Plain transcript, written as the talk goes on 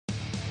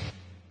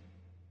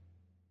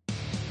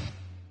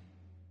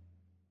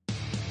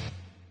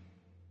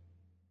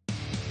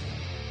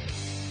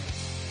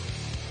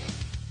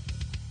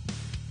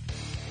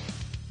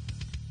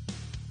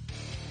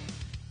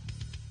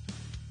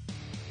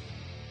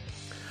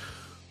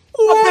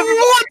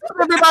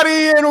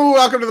everybody, and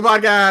welcome to the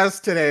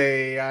podcast.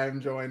 Today,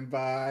 I'm joined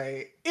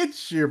by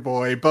it's your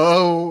boy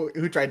Bo,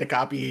 who tried to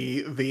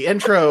copy the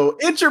intro.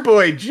 It's your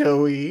boy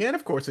Joey, and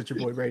of course, it's your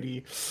boy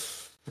Brady.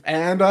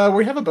 And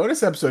we have a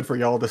bonus episode for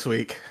y'all this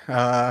week.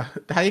 How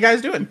you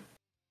guys doing?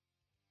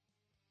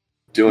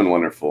 Doing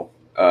wonderful.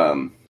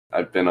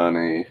 I've been on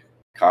a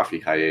coffee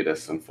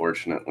hiatus,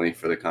 unfortunately,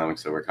 for the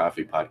Comics Over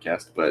Coffee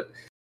podcast, but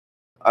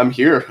I'm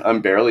here.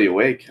 I'm barely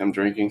awake. I'm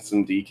drinking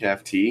some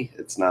decaf tea.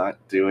 It's not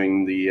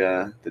doing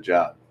the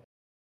job.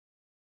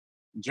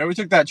 Joey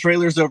took that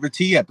Trailers Over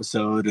Tea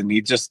episode, and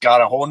he just got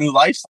a whole new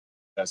lifestyle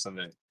of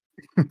it.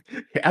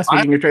 Yeah,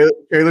 speaking of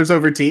trailers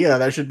over tea,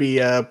 that should be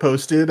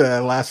posted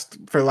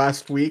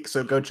last week.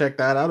 So go check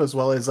that out, as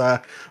well as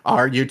our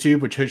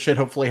YouTube, which should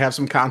hopefully have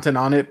some content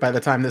on it by the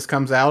time this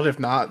comes out. If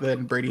not,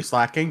 then Brady's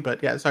slacking.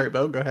 But yeah, sorry,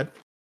 Bo, go ahead.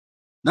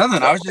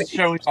 Nothing. I was just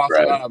showing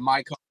off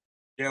my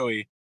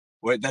Joey.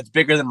 That's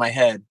bigger than my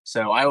head,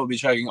 so I will be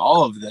chugging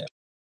all of this.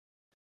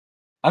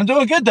 I'm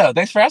doing good, though.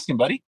 Thanks for asking,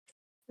 buddy.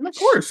 Of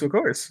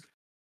course.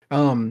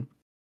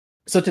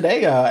 So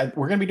today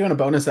we're going to be doing a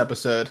bonus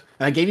episode,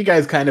 and I gave you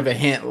guys kind of a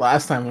hint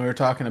last time when we were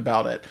talking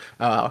about it,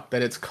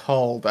 that it's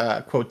called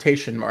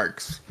quotation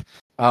marks.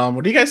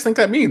 What do you guys think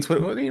that means? Why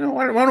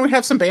don't we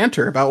have some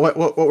banter about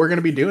what we're going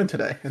to be doing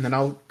today, and then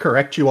I'll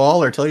correct you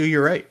all or tell you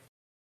you're right.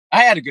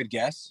 I had a good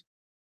guess.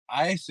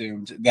 I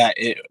assumed that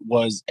it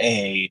was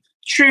a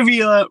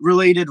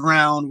trivia-related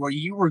round where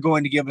you were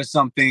going to give us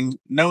something.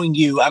 Knowing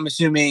you, I'm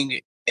assuming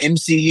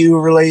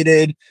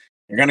MCU-related.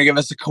 You're going to give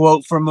us a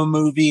quote from a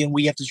movie, and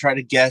we have to try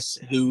to guess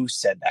who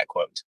said that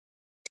quote.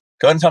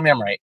 Go ahead and tell me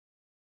I'm right.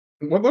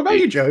 What about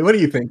you, Joey? What do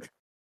you think?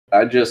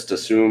 I just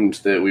assumed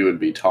that we would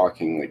be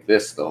talking like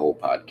this the whole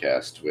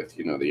podcast with,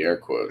 the air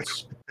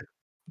quotes.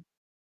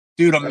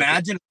 Dude,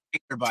 imagine a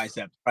finger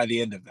bicep by the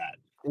end of that.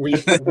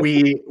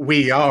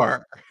 We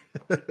are.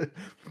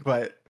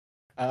 But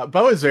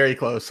Bo is very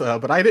close,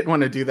 but I didn't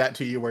want to do that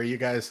to you where you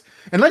guys,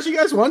 unless you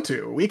guys want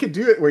to, we could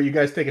do it where you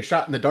guys take a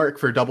shot in the dark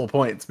for double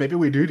points. Maybe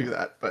we do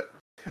that, but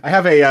I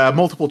have a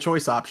multiple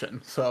choice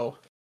option. So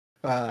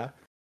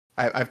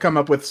I've come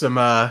up with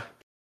some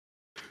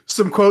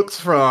quotes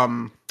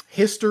from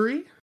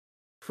history,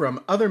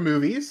 from other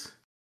movies,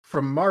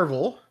 from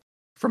Marvel,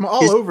 from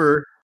all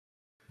over,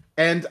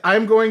 and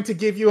I'm going to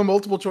give you a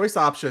multiple choice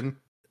option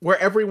where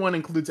everyone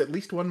includes at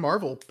least one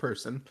Marvel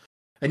person.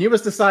 And you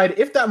must decide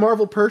if that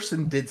Marvel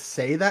person did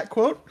say that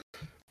quote,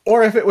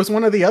 or if it was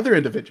one of the other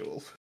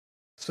individuals.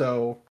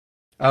 So,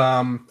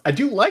 I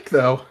do like,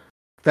 though,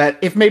 that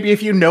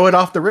if you know it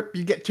off the rip,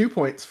 you get 2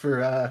 points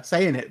for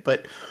saying it.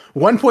 But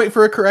 1 point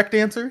for a correct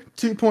answer,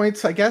 2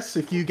 points, I guess,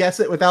 if you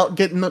guess it without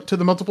getting to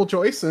the multiple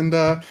choice, and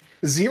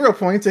 0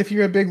 points if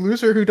you're a big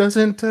loser who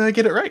doesn't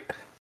get it right.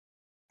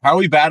 How are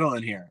we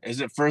battling here?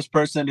 Is it first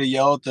person to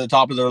yell at the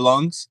top of their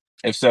lungs?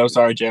 If so,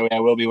 sorry, Joey, I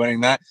will be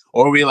winning that.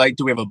 Or do we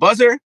have a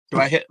buzzer? Do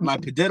I hit my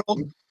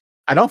padiddle?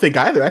 I don't think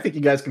either. I think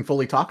you guys can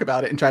fully talk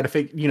about it and try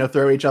to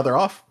throw each other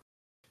off.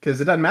 Because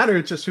it doesn't matter.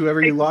 It's just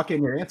whoever you lock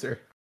in your answer.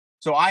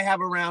 So I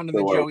have a round and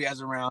then Joey has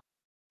a round.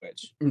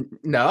 Which?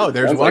 No,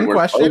 there's one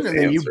question and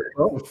then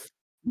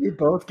you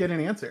both get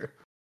an answer.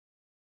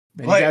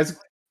 And you guys,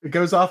 it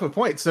goes off a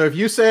point. So if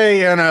you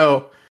say,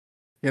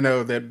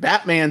 that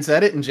Batman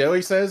said it and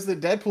Joey says that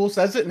Deadpool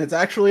says it and it's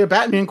actually a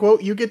Batman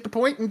quote, you get the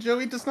point and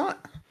Joey does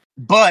not.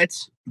 But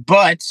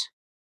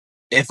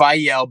if I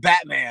yell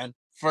Batman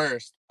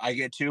first, I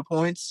get 2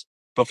 points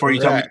before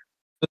you tell me.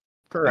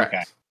 Correct.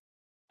 Okay.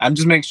 I'm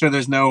just making sure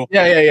there's no.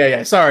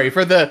 Yeah. Sorry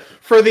for the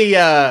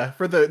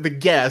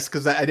guess,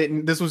 because I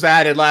didn't. This was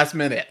added last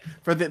minute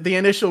for the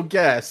initial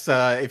guess.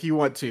 If you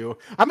want to,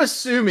 I'm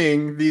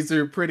assuming these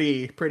are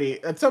pretty.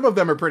 Some of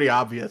them are pretty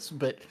obvious,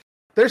 but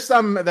there's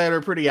some that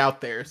are pretty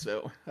out there.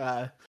 So,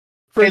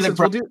 for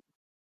instance,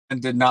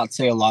 and did not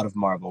say a lot of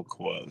Marvel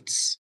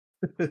quotes.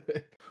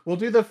 We'll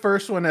do the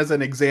first one as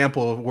an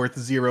example worth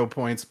 0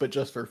 points, but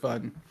just for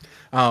fun.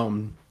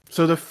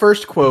 So the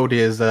first quote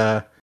is,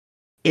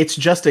 "It's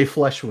just a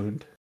flesh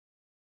wound."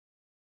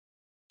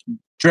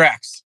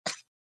 Drax.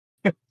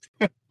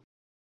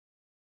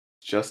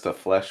 Just a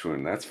flesh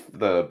wound. That's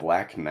the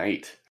Black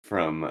Knight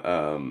from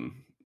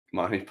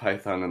Monty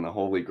Python and the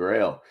Holy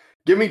Grail.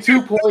 Give me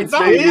 2 points,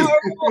 baby.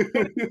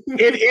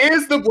 It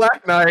is the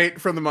Black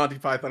Knight from the Monty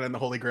Python and the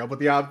Holy Grail, but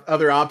the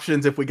other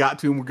options, if we got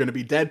to them, were going to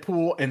be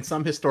Deadpool and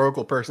some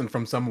historical person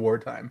from some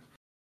wartime.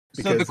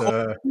 Because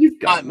you've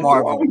got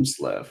Marvel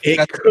left.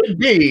 It could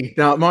be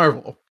not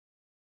Marvel.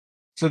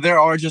 So there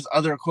are just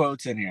other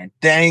quotes in here.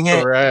 Dang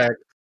it! Correct.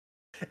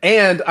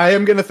 And I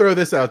am going to throw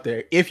this out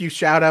there: if you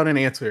shout out an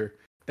answer,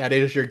 that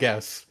is your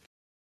guess.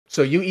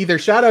 So you either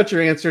shout out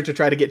your answer to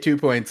try to get 2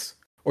 points,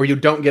 or you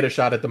don't get a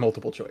shot at the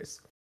multiple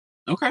choice.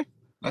 Okay,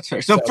 that's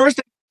fair. So first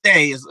thing to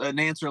say is an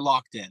answer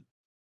locked in.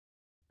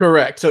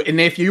 Correct. So, and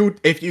if you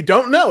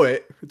don't know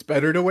it, it's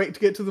better to wait to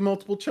get to the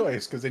multiple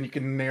choice, because then you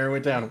can narrow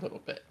it down a little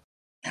bit.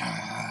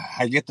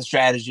 I get the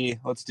strategy.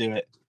 Let's do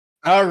it.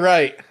 All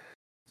right.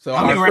 So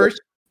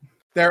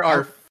there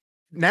are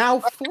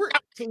now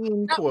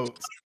 14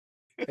 quotes.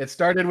 It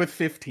started with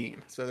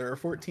 15, so there are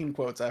 14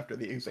 quotes after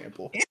the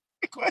example.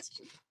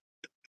 question.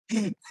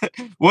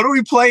 What are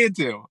we playing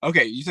to?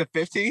 Okay, you said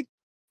 15?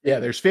 Yeah,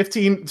 there's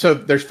 15. So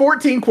there's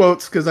 14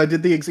 quotes because I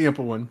did the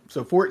example one.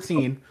 So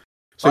 14.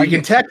 So you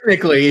can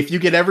technically, if you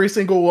get every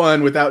single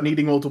one without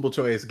needing multiple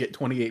choice, get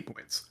 28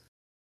 points.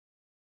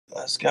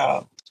 Let's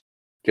go.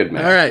 Good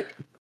man. All right.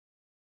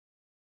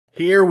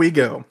 Here we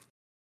go.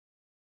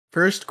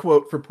 First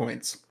quote for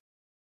points.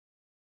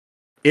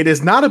 It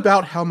is not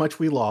about how much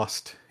we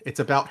lost.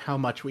 It's about how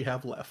much we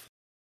have left.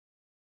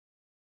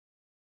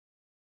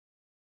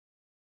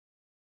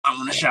 I'm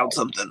going to shout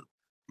something.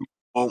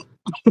 Oh.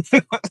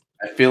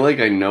 I feel like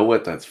I know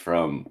what that's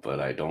from, but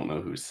I don't know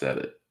who said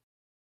it.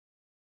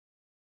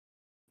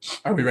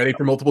 Are we ready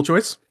for multiple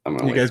choice?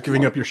 Are you guys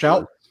giving up your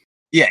shout?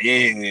 Yeah.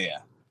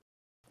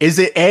 Is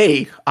it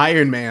A,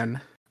 Iron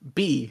Man,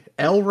 B,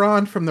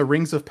 Elrond from the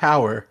Rings of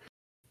Power,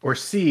 or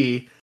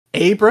C,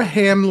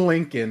 Abraham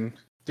Lincoln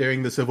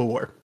during the Civil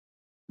War?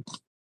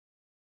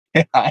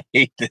 I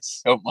hate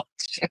this so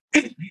much.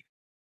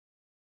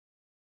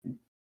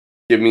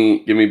 Give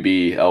me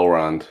B,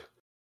 Elrond.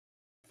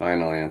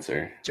 Final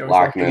answer.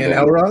 Locking in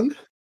Elrond?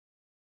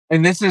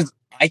 And this is,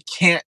 I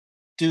can't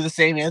do the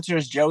same answer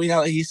as Joey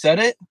now that he said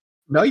it?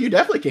 No, you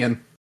definitely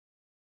can.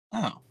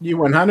 Oh. You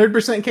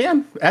 100%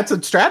 can. That's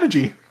a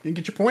strategy. You can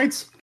get your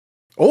points.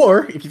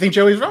 Or, if you think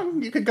Joey's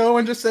wrong, you could go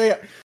and just say,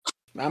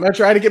 I'm going to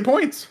try to get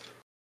points.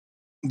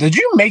 Did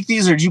you make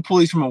these or did you pull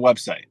these from a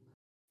website?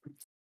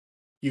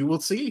 You will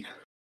see.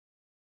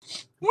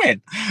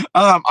 Win.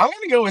 I'm going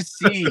to go with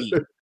C.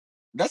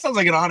 That sounds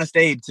like an honest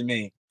aid to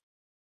me.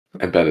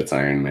 I bet it's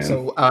Iron Man.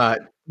 So,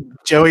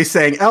 Joey's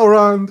saying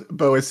Elrond,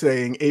 Bo is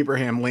saying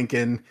Abraham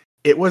Lincoln.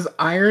 It was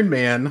Iron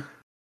Man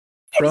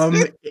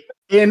from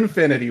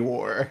Infinity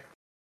War.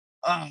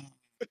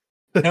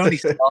 Tony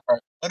Stark.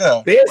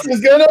 This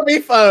is going to be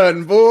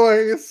fun,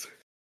 boys.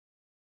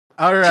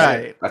 All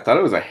right. I thought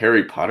it was a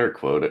Harry Potter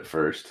quote at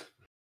first.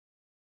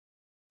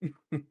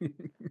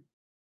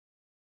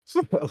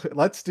 So,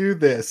 let's do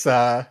this.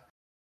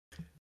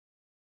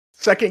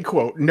 Second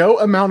quote. No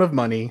amount of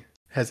money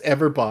has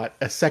ever bought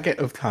a second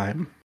of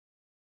time.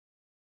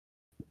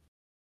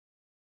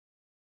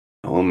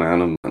 No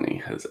amount of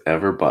money has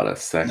ever bought a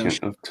second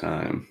of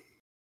time.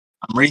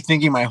 I'm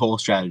rethinking my whole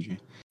strategy.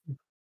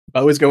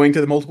 Bo is going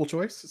to the multiple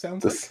choice, it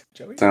sounds like.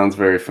 Joey? Sounds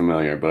very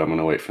familiar, but I'm going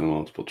to wait for the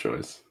multiple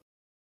choice.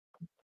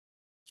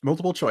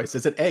 Multiple choice.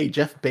 Is it A,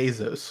 Jeff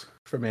Bezos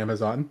from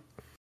Amazon?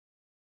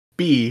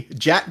 B,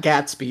 Jack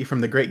Gatsby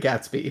from The Great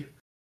Gatsby?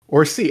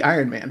 Or C,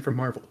 Iron Man from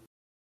Marvel?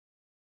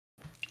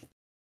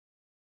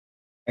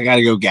 I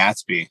gotta go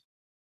Gatsby.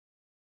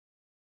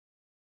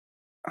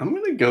 I'm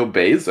going to go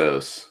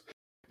Bezos.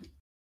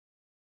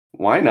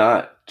 Why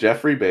not?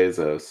 Jeffrey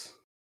Bezos.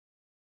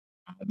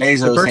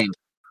 Bezos ain't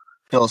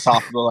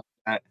philosophical like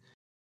that.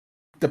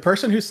 The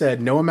person who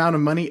said no amount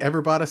of money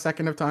ever bought a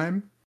second of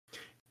time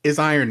is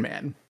Iron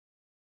Man.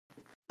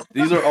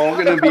 These are all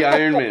going to be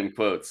Iron Man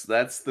quotes.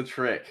 That's the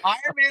trick. Iron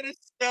Man is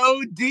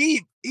so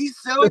deep. He's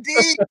so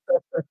deep.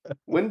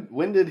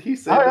 When did he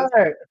say this?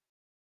 Right.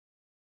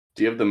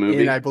 Do you have the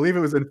movie? I believe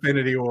it was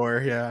Infinity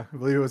War. Yeah, I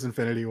believe it was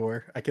Infinity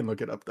War. I can look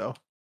it up though.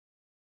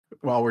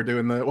 While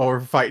we're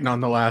fighting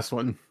on the last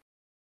one.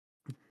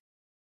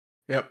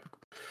 Yep.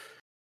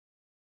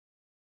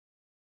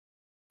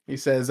 He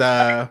says,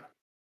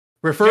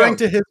 referring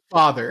to his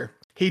father,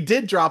 he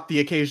did drop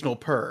the occasional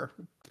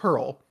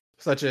pearl,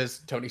 such as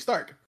Tony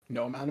Stark.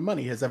 No amount of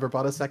money has ever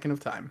bought a second of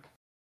time.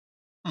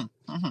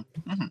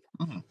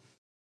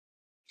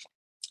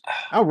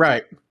 All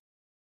right.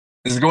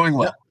 This is going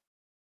well.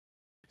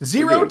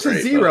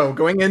 0-0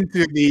 going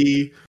into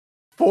the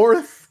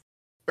fourth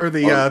or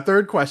the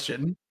third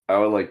question. I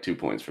would like 2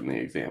 points from the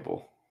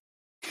example.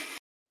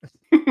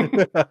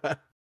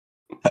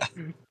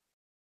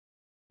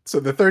 So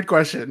the third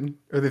question,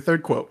 or the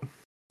third quote.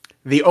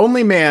 The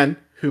only man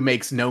who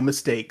makes no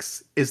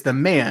mistakes is the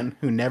man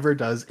who never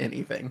does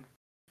anything.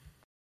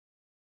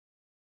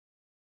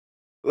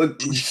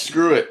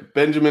 Screw it.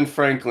 Benjamin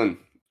Franklin.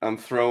 I'm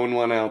throwing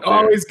one out there.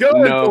 Oh, he's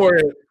going for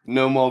it.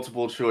 No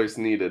multiple choice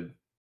needed.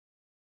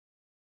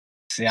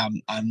 See,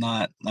 I'm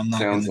not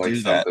Sounds like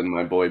do that. Something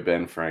my boy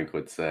Ben Frank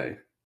would say.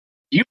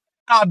 You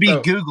not be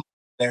Googling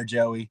there,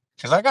 Joey,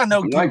 because I got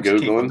no Google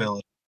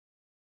capability.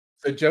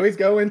 So Joey's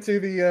going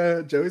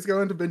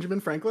to Benjamin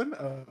Franklin.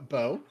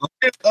 Bo.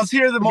 Let's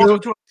hear the multiple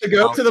choice. To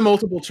go to the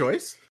multiple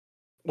choice.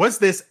 Was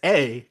this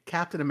A,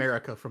 Captain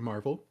America from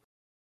Marvel?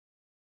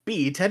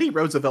 B, Teddy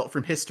Roosevelt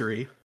from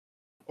history?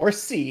 Or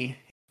C,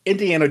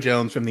 Indiana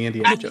Jones from the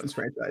Indiana Jones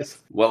franchise?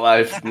 Well,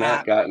 I've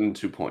not gotten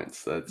 2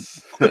 points.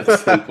 That's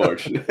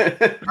unfortunate.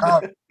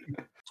 Can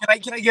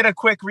I get a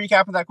quick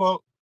recap of that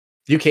quote?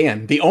 You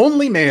can. The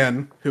only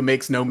man who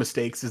makes no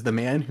mistakes is the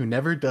man who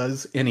never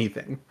does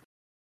anything.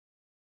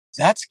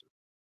 That's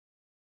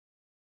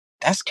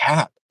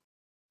Cap.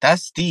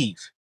 That's Steve.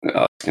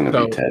 Oh, it's going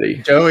to be Teddy.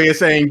 Joey is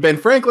saying Ben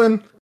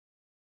Franklin.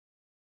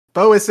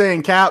 Bo is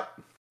saying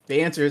Cap.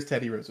 The answer is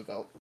Teddy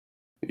Roosevelt.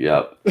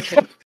 Yep.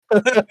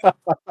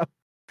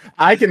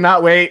 I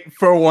cannot wait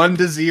for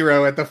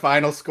 1-0 at the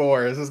final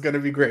score. This is going to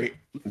be great.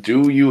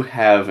 Do you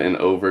have an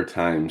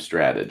overtime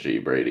strategy,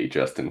 Brady,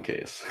 just in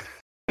case?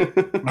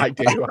 I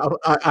do.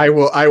 I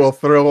will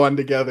throw one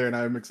together, and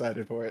I'm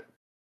excited for it.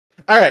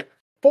 All right.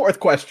 Fourth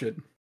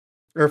question,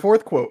 or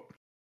fourth quote.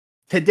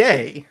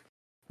 Today,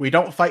 we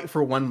don't fight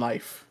for one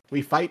life.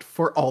 We fight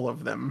for all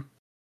of them.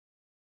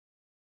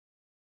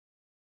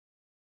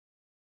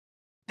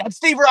 That's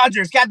Steve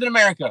Rogers, Captain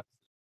America.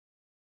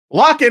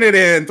 Locking it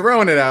in,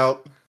 throwing it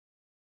out.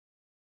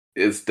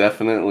 It's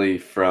definitely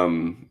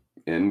from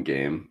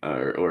Endgame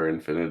or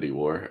Infinity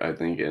War. I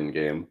think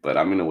Endgame, but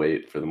I'm gonna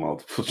wait for the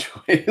multiple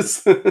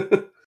choice.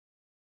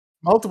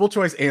 Multiple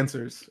choice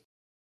answers.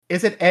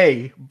 Is it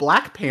A,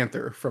 Black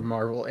Panther from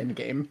Marvel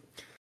Endgame?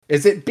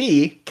 Is it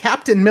B,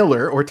 Captain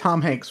Miller or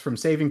Tom Hanks from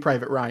Saving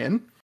Private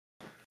Ryan?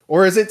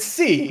 Or is it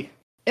C,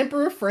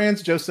 Emperor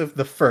Franz Joseph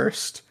I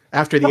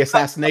after the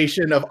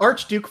assassination of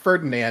Archduke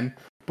Ferdinand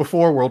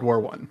before World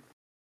War I?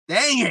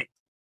 Dang it!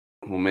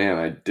 Well, man,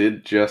 I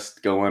did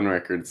just go on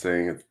record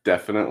saying it's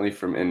definitely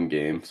from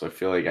Endgame, so I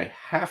feel like I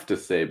have to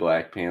say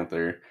Black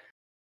Panther.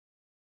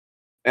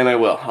 And I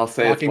will. I'll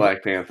say it's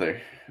Black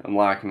Panther. I'm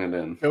locking it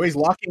in. Joey's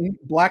locking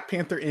Black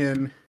Panther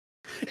in.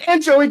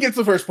 And Joey gets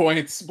the first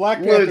points. Black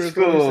Panther is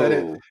the one who said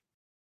it.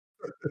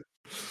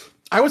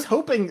 I was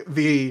hoping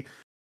the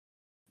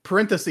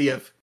parenthesis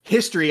of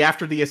history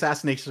after the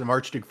assassination of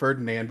Archduke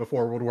Ferdinand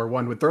before World War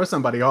I would throw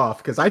somebody off,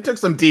 because I took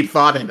some deep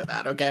thought into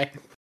that, okay?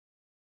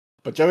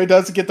 But Joey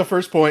does get the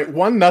first point.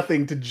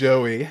 1-0 to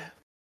Joey.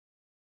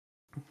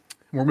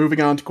 We're moving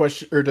on to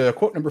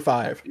quote number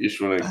 5. You just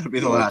want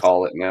to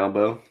call it now,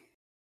 Bo?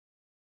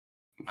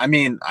 I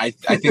mean, I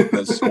think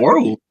the score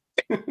will.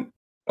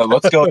 But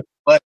let's go.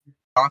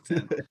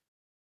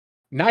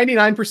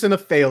 99%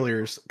 of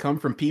failures come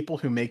from people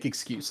who make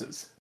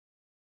excuses.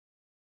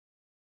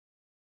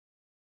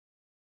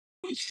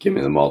 Give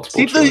me the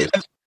multiple choice.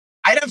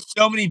 I'd have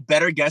so many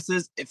better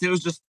guesses if it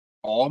was just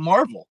all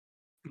Marvel.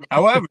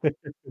 However,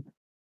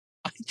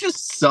 I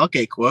just suck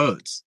at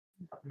quotes.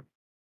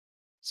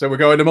 So we're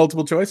going to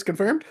multiple choice,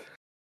 confirmed?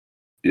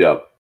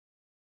 Yep.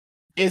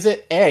 Is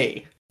it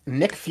A,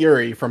 Nick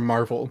Fury from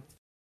Marvel,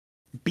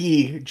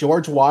 B,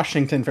 George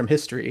Washington from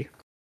History,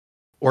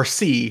 or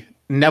C,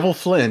 Neville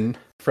Flynn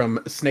from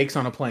Snakes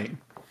on a Plane?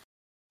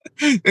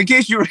 In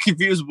case you were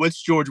confused,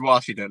 which George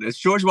Washington? It's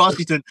George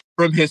Washington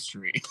from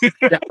History.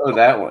 Yeah. Oh,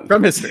 that one.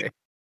 From History.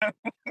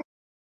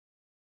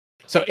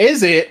 So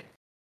is it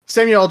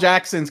Samuel L.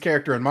 Jackson's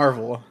character in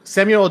Marvel,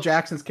 Samuel L.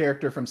 Jackson's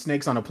character from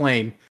Snakes on a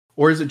Plane,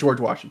 or is it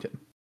George Washington?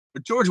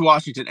 George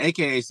Washington,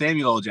 a.k.a.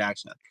 Samuel L.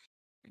 Jackson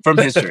from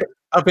History.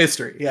 Of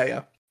History,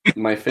 yeah.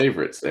 My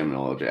favorite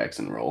Samuel L.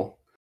 Jackson role.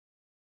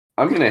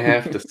 I'm going to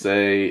have to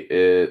say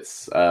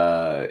it's...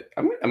 I'm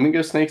going to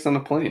go Snakes on a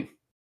Plane.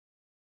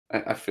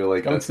 I feel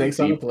like that's Snakes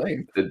on a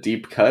Plane. The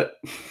deep cut.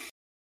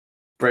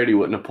 Brady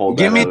wouldn't have pulled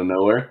that out of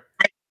nowhere.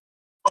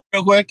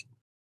 Real quick.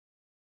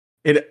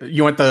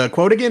 You want the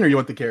quote again, or you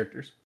want the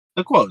characters?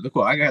 The quote.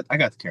 I got the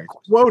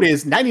characters. Quote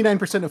is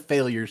 99% of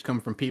failures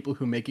come from people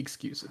who make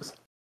excuses.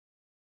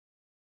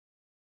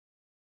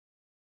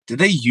 Did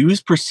they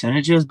use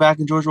percentages back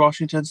in George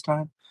Washington's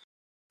time?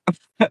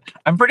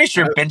 I'm pretty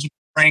sure Benjamin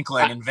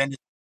Franklin invented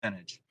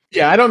percentage.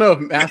 Yeah, I don't know if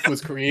math was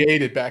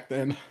created back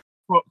then.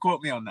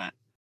 Quote me on that.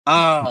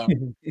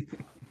 I'm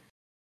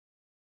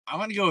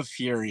gonna go with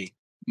Fury.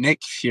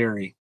 Nick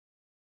Fury.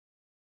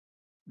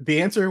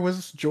 The answer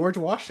was George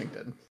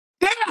Washington.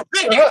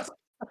 Yeah.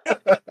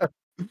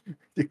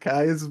 You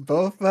guys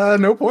both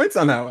no points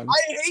on that one.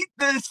 I hate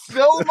this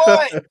so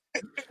much.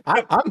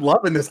 I'm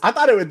loving this. I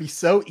thought it would be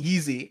so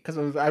easy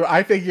because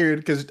I figured,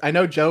 because I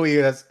know Joey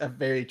is a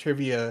very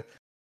trivia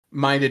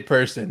minded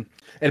person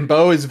and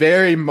Bo is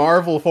very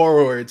Marvel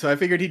forward, so I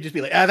figured he'd just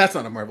be like, that's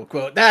not a Marvel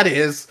quote.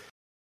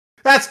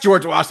 That's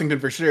George Washington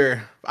for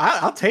sure.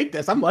 I'll take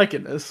this. I'm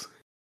liking this.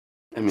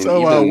 I mean,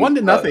 so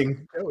even,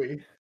 1-0,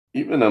 Joey.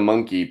 Even a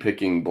monkey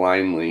picking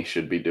blindly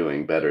should be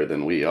doing better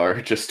than we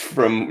are, just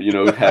from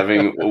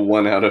having a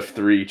 1 out of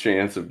 3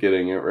 chance of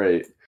getting it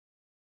right.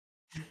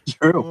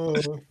 True.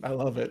 Oh, I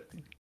love it.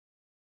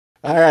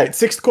 All right,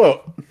 6th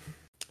quote.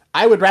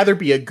 I would rather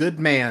be a good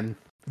man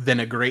than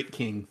a great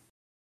king.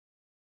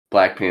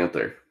 Black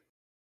Panther.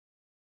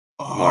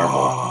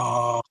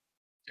 Marvel.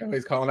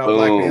 Joey's calling out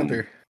Black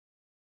Panther.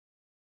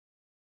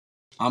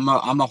 I'm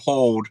a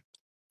hold,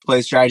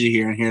 play strategy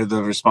here, and hear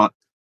the response.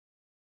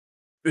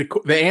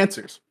 The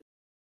answers.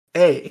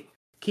 A,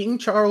 King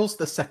Charles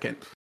II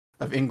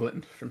of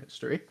England from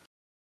History.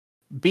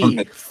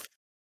 B,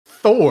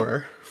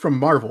 Thor from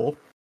Marvel.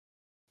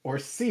 Or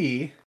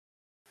C,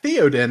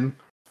 Theoden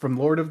from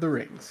Lord of the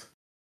Rings.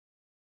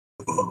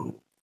 Oh,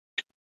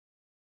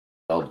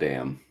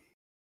 damn.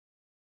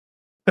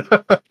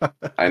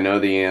 I know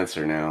the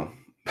answer now.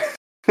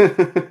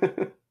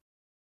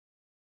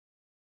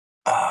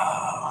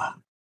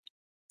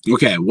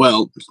 Okay,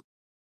 well,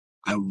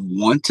 I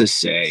want to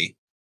say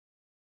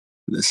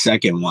the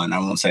second one. I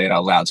won't say it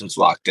out loud, so it's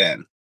locked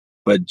in.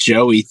 But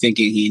Joey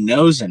thinking he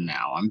knows it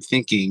now. I'm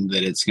thinking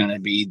that it's going to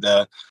be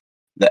the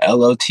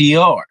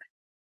LOTR.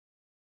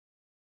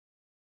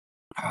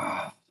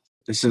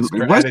 This is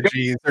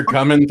Strategies are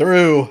coming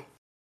through.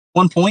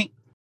 1 point.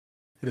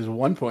 It is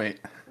 1 point.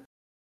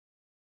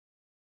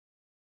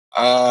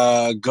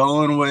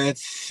 Going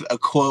with a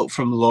quote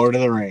from Lord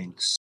of the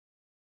Rings.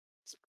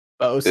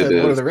 Bo said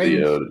Lord of the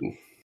Rings. Odin.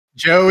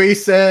 Joey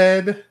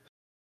said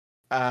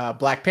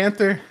Black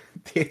Panther.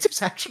 The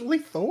answer's actually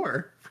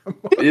Thor.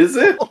 Is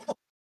it?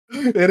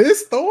 It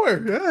is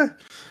Thor, yeah.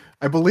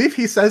 I believe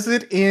he says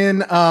it in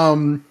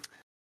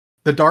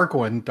the Dark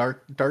one. The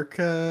what's Dark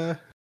the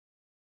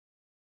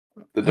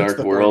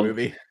Thor World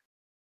movie?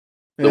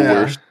 The Yeah.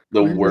 worst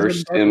Dark World.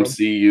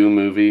 MCU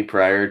movie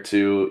prior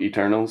to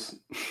Eternals.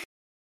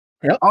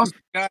 Yep. Also,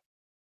 guys,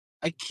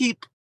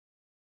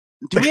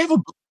 do we have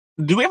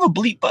a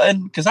bleep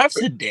button? Because I've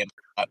said damn.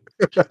 I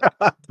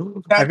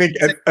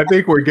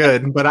think we're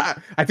good, but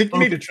I think you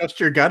need to trust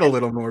your gut a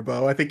little more,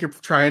 Bo. I think you're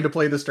trying to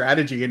play the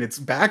strategy and it's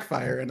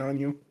backfiring on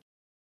you.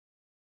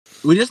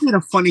 We just need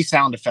a funny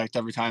sound effect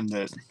every time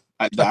that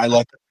I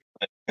let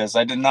it, because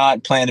I did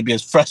not plan to be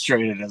as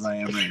frustrated as I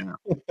am right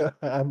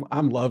now.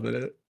 I'm loving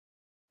it.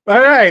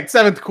 All right,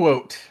 7th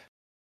quote.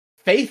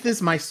 Faith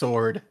is my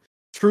sword,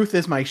 truth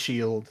is my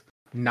shield,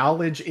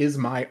 knowledge is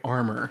my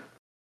armor.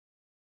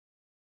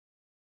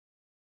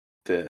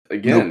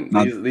 Again,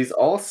 Nope, these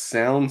all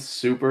sound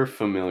super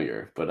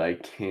familiar, but I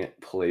can't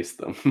place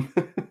them.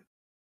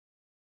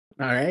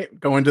 All right,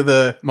 going to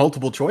the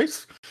multiple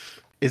choice.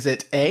 Is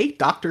it A,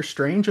 Doctor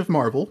Strange of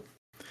Marvel,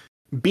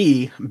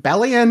 B,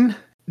 Balian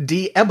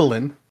D.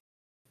 Ebelin,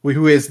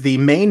 who is the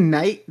main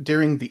knight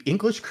during the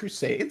English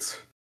Crusades,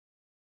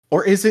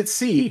 or is it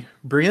C,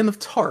 Brienne of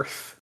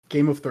Tarth,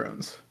 Game of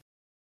Thrones?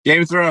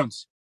 Game of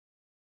Thrones.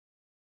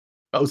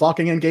 I was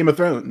locking in Game of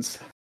Thrones.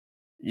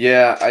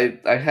 Yeah,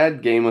 I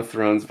had Game of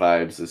Thrones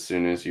vibes as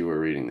soon as you were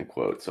reading the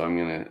quote, so I'm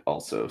gonna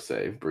also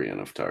say Brienne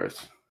of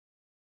Tarth.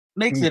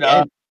 Mix it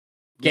up.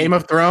 Game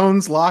of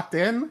Thrones locked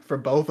in for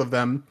both of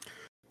them.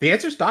 The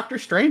answer is Doctor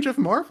Strange of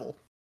Marvel.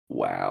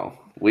 Wow,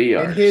 we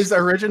are in his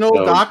original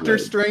so Doctor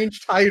good.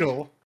 Strange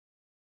title.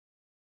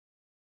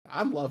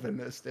 I'm loving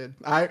this, dude.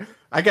 Like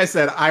I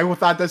said, I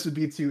thought this would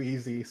be too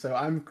easy, so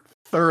I'm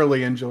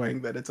thoroughly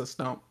enjoying that it's a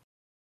stump.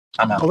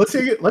 I'm out. Well,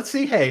 let's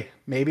see. Hey,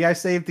 maybe I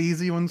saved the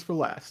easy ones for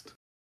last.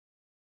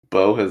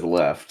 Bo has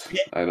left.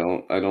 I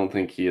don't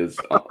think he is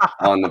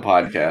on the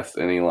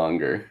podcast any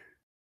longer.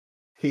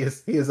 He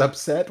is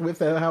upset with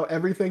how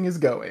everything is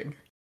going.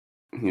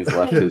 He's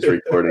left his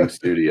recording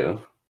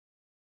studio.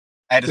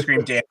 I had to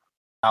scream damn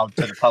out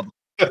to the public.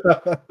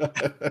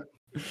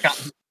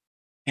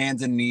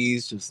 Hands and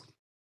knees, just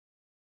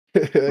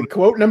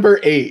Quote number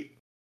 8.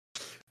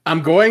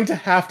 I'm going to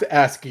have to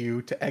ask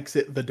you to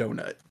exit the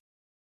donut.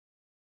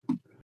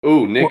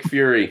 Ooh, Nick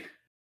Fury.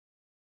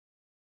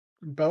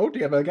 Bo, do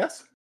you have a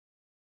guess?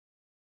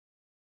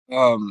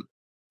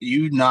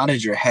 you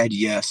nodded your head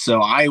yes,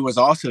 so I was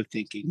also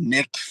thinking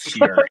Nick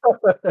Fury.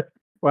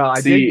 Well,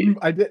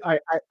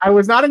 I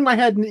was nodding my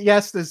head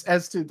yes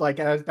as to like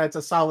that's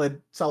a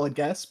solid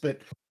guess,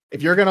 but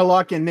if you're gonna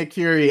lock in Nick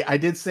Fury, I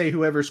did say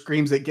whoever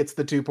screams it gets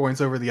the 2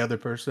 points over the other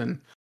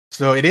person.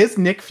 So it is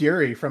Nick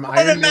Fury from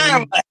Iron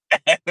Man.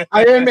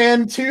 Iron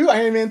Man 2,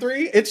 Iron Man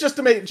 3. It's just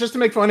to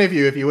make fun of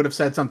you if you would have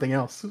said something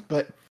else.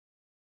 But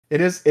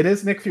it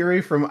is Nick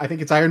Fury from, I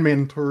think it's Iron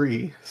Man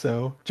 3.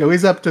 So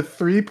Joey's up to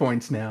 3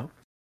 points now.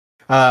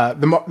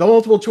 The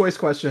multiple choice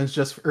questions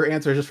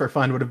answers just for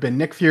fun would have been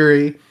Nick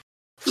Fury,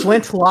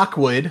 Flint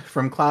Lockwood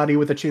from Cloudy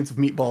with a Chance of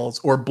Meatballs,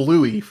 or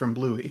Bluey from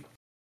Bluey.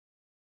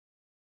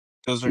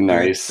 Those are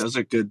nice. Good. Those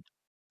are good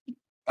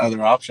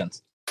other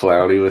options.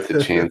 Cloudy with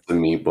a Chance of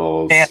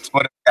Meatballs. Chance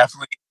would have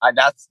definitely.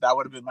 That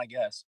would have been my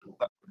guess.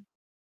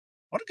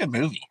 What a good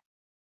movie!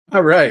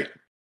 All right,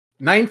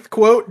 9th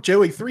quote.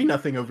 Joey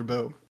 3-0 over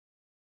Bo.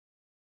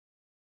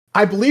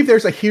 I believe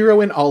there's a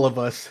hero in all of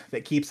us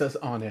that keeps us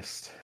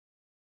honest.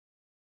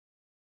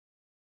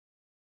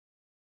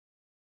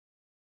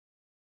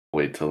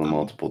 Wait till the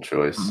multiple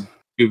choice.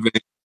 Too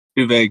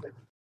vague.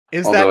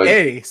 Is that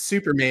A,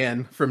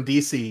 Superman from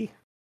DC,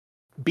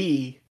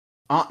 B,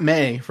 Aunt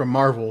May from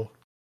Marvel,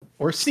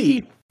 or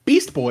C,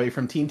 Beast Boy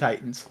from Teen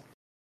Titans?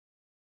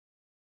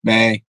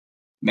 May.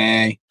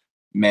 Bo's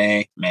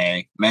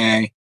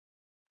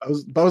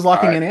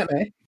locking in Aunt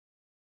May.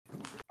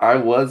 I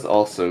was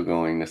also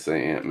going to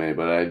say Aunt May,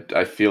 but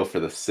I feel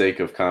for the sake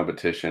of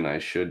competition, I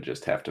should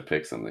just have to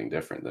pick something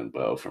different than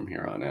Bo from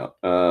here on out.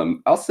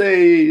 I'll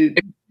say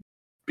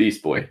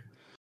Beast Boy.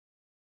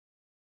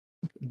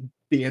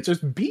 The answer is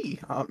B,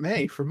 Aunt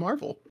May from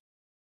Marvel.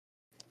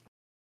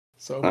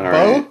 So All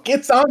Bo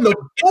gets on the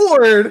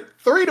board,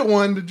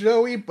 3-1 to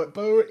Joey, but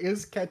Bo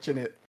is catching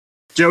it.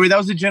 Joey, that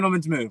was a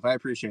gentleman's move. I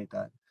appreciate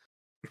that.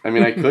 I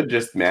mean, I could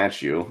just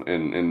match you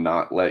and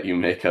not let you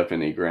make up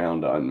any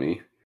ground on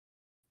me.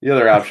 The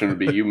other option would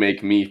be you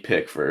make me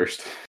pick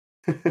first.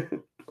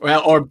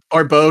 Well,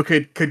 or Bo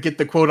could get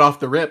the quote off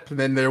the rip, and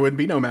then there would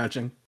be no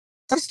matching.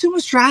 That's too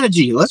much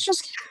strategy. Let's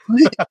just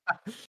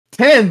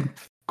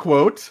 10th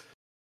quote.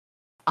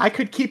 I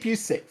could keep you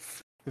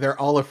safe. They're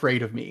all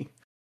afraid of me.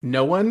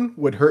 No one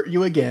would hurt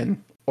you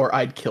again, or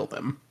I'd kill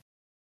them.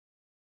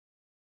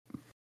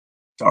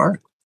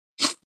 Dark.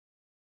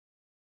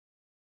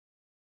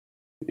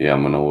 Yeah,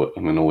 I'm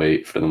gonna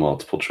wait for the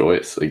multiple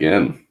choice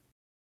again.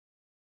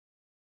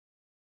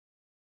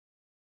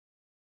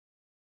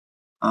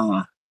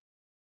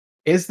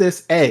 Is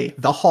this A,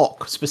 the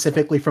Hulk,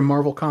 specifically from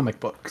Marvel comic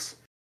books?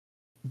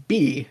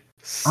 B,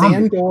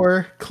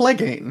 Sandor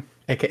Clegane,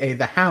 aka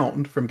the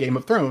Hound from Game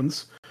of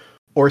Thrones?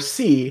 Or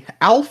C,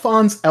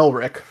 Alphonse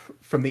Elric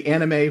from the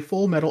anime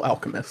Full Metal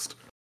Alchemist?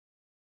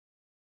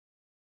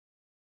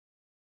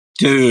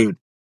 Dude,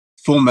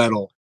 Full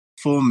Metal.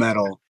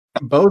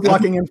 Both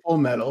locking in Full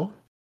Metal.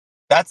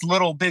 That's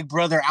little big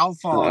brother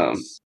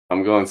Alphonse.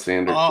 I'm going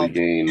Sandor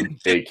Clegane,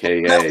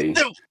 aka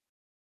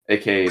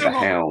the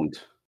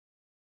Hound.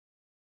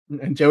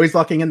 And Joey's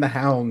locking in the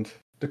Hound.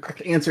 The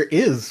correct answer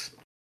is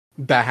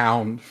the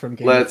Hound from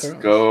Game of Thrones.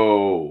 Let's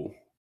go.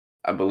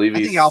 I believe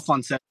I think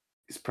Alphonse said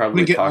he's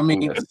probably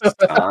talking to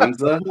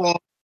Sansa.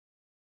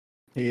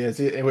 He is.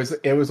 It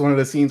was one of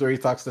the scenes where he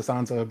talks to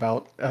Sansa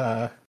about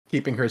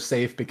keeping her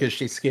safe because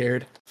she's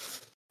scared.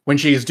 When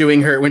she's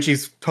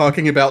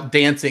talking about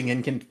dancing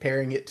and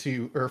comparing it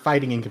to, or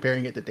fighting and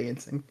comparing it to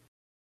dancing.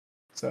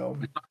 So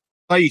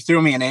oh, you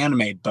threw me an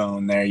anime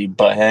bone there, you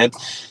butthead.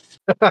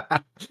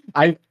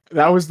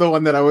 That was the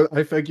one that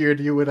I figured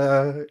you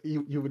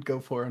would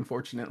go for,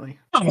 unfortunately.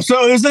 Oh,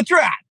 so it was a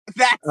trap.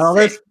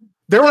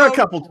 There were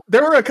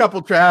a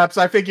couple traps.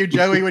 I figured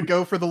Joey would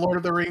go for the Lord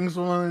of the Rings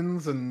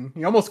ones, and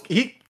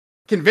he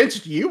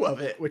convinced you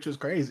of it, which was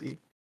crazy.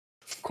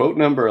 Quote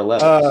number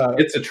 11.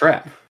 It's a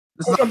trap.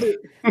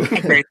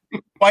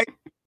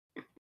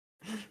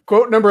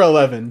 Quote number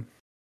 11.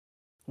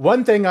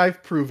 One thing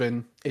I've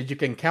proven is you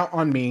can count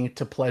on me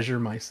to pleasure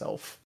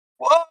myself.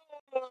 Whoa!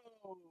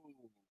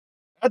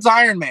 That's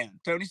Iron Man,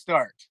 Tony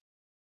Stark.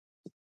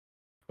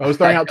 I was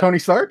throwing out Tony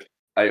Stark?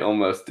 I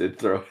almost did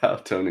throw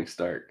out Tony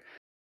Stark.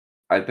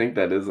 I think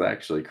that is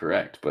actually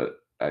correct,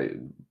 but I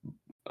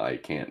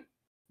can't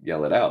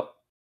yell it out.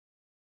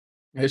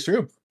 It's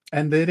true.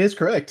 And it is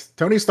correct.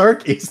 Tony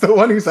Stark is the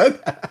one who said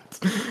that.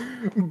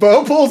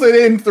 Bo pulls it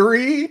in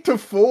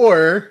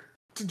 3-4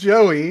 to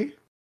Joey.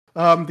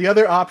 The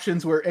other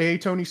options were A,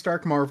 Tony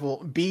Stark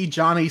Marvel, B,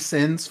 Johnny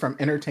Sins from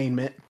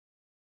Entertainment,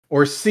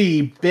 or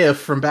C, Biff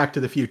from Back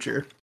to the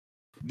Future.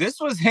 This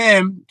was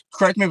him,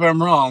 correct me if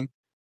I'm wrong,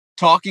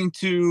 talking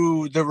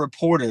to the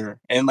reporter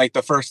in like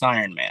the first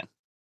Iron Man.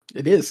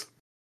 It is.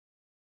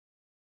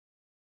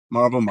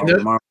 Marvel.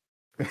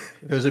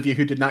 Those of you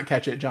who did not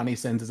catch it, Johnny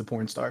Sins is a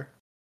porn star.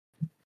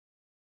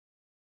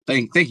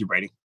 Thank you,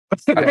 Brady.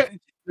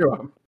 You're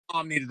welcome.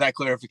 Mom needed that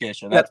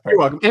clarification. That's you're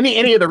welcome.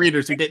 Any of the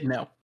readers who didn't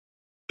know.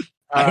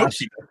 I hope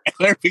she did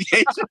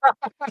clarification.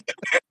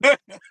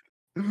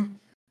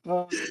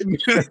 All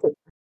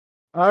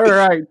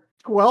right.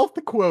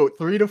 12th quote,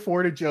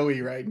 3-4 to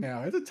Joey right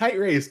now. It's a tight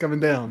race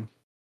coming down.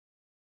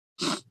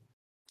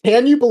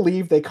 Can you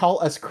believe they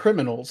call us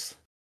criminals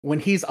when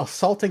he's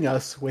assaulting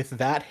us with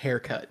that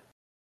haircut?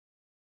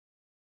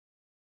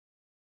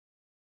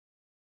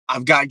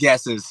 I've got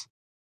guesses.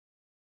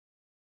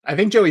 I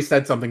think Joey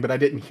said something, but I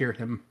didn't hear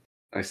him.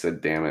 I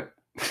said, damn it.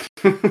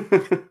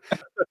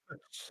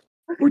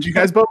 Would you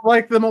guys both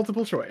like the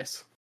multiple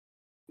choice?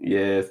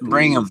 Yes.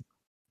 Bring them.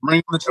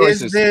 Bring the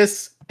choices. Is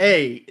this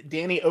A,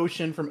 Danny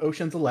Ocean from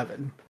Ocean's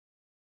 11,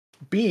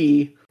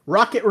 B,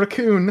 Rocket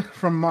Raccoon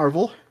from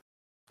Marvel,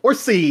 or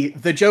C,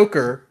 the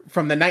Joker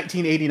from the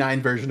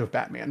 1989 version of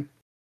Batman?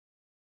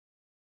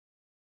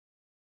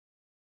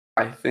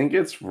 I think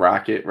it's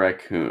Rocket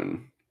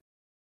Raccoon.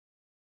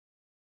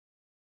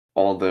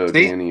 Although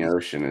Danny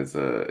Ocean is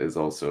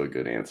also a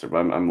good answer, but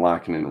I'm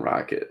locking in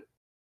Rocket.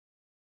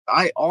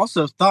 I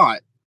also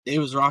thought it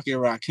was Rocket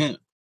Raccoon,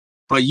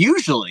 but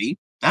usually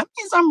that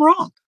means I'm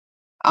wrong.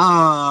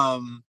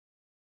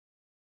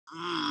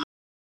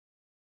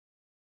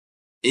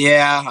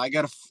 Yeah, I'm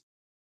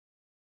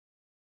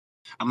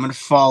gonna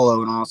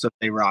follow and also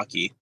say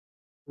Rocky.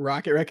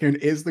 Rocket Raccoon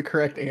is the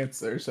correct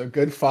answer, so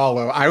good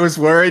follow. I was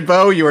worried,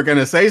 Bo, you were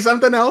gonna say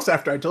something else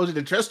after I told you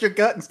to trust your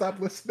gut and stop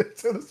listening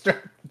to the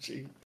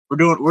strategy. We're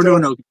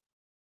doing okay.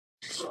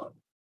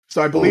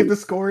 So I believe the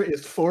score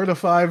is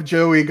 4-5,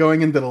 Joey,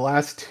 going into the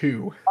last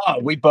two. Oh,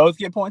 we both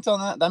get points on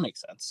that? That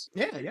makes sense.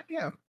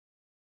 Yeah.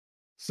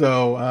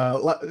 So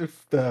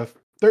the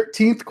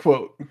 13th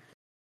quote.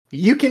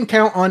 You can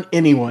count on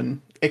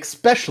anyone,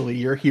 especially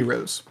your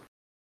heroes.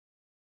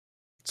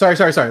 Sorry.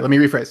 Let me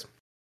rephrase.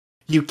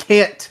 You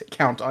can't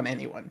count on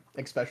anyone,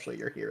 especially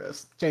your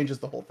heroes. Changes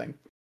the whole thing.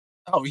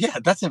 Oh, yeah,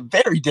 that's a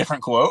very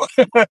different quote.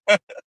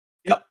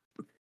 Yep.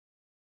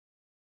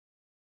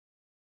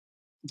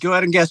 Go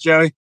ahead and guess,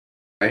 Joey.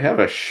 I have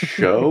a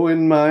show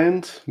in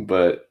mind,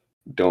 but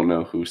don't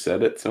know who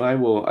said it, so I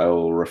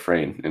will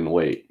refrain and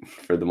wait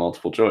for the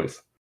multiple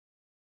choice.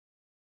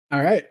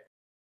 All right.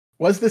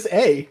 Was this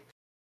A,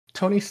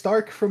 Tony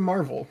Stark from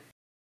Marvel?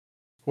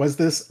 Was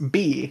this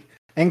B,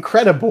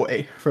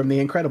 Incrediboy from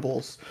The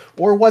Incredibles?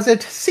 Or was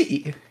it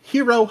C,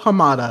 Hiro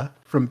Hamada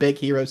from Big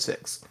Hero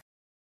 6?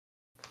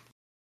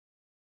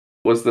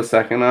 Was the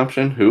second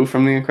option who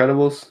from The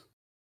Incredibles?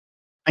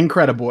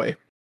 Incrediboy.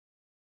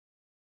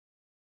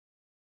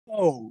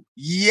 Oh,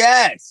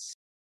 yes.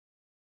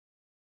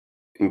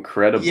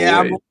 Incredible.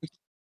 Yeah,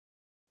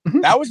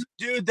 Mhm. that was the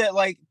dude that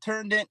like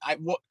turned in.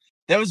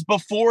 That was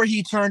before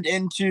he turned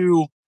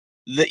into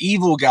the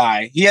evil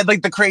guy. He had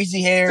like the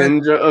crazy hair.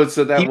 Syndrome. Oh,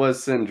 so that He-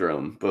 was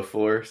Syndrome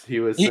before he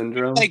was He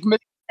Syndrome? like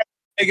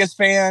biggest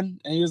fan,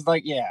 and he was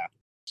like, "Yeah."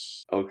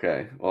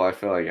 Okay. Well, I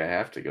feel like I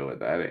have to go with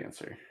that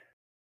answer.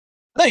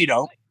 No, you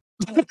don't.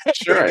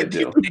 Sure, I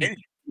do.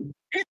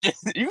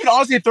 You can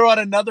honestly throw out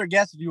another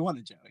guess if you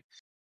wanted, Joey.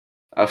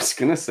 I was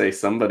gonna say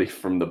somebody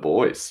from The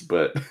Boys,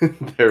 but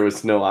there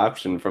was no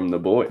option from The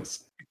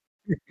Boys.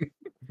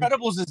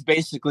 Incredibles is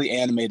basically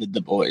animated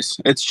The Boys.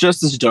 It's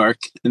just as dark,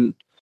 and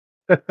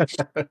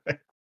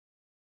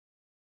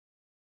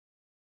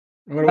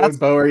What,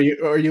 Bo? Are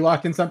you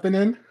locking something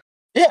in?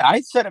 yeah,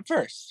 I said it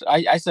first.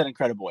 I said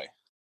Incrediboy.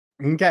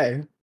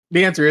 Okay.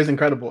 The answer is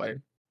Incredible.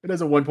 It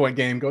is a 1-point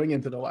game going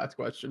into the last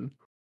question.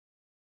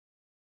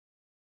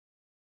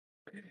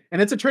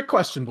 And it's a trick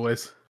question,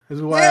 boys. This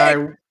is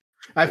why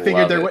I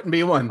figured there wouldn't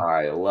be one.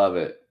 I love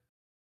it.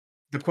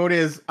 The quote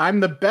is, "I'm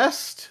the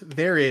best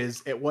there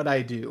is at what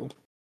I do,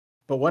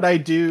 but what I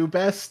do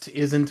best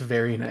isn't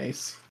very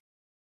nice."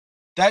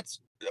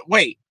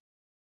 Wait.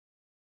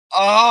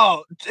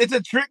 Oh, it's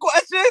a trick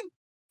question?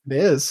 It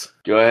is.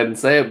 Go ahead and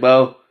say it,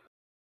 Bo.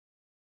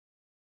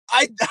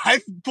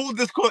 I've pulled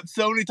this quote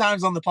so many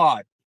times on the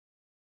pod.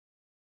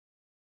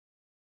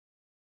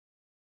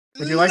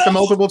 Would you like the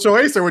multiple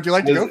choice, or would you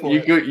like to go for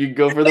it? You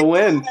go for the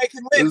win. I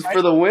can win, This is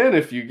for the win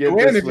if you get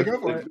this. If you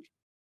go for it.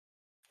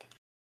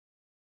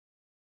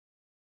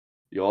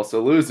 You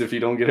also lose if you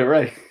don't get it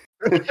right.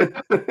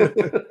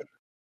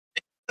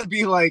 It'd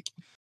be like,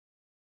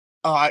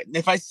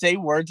 if I say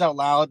words out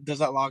loud, does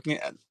that lock me?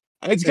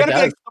 It's gonna be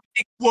like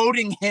somebody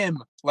quoting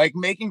him, like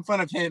making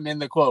fun of him in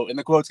the quote, and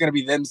the quote's gonna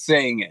be them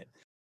saying it.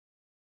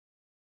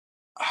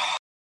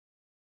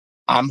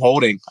 I'm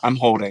holding.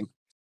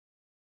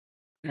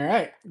 All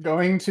right,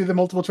 going to the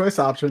multiple choice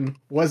option.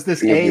 Was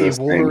this Yeah, A,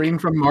 Wolverine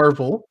from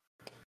Marvel?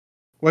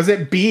 Was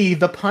it B,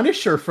 the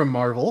Punisher from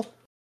Marvel?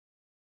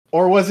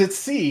 Or was it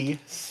C,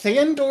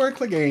 Sandor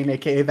Clegane,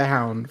 aka the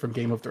Hound from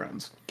Game of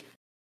Thrones?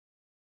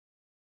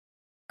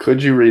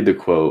 Could you read the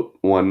quote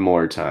one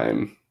more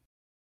time?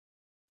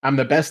 "I'm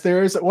the best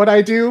there is at what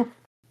I do,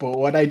 but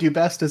what I do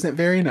best isn't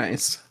very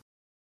nice."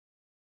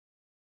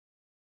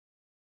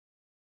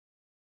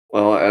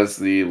 Well, as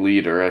the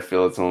leader, I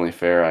feel it's only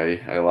fair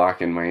I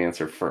lock in my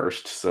answer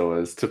first, so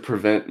as to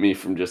prevent me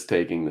from just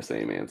taking the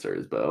same answer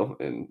as Bo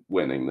and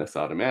winning this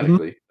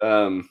automatically.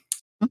 Where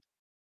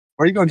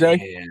are you going,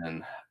 Jay?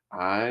 Man,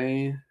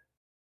 I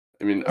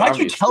mean, Why'd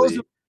you tell us?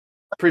 obviously,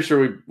 pretty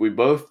sure we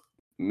both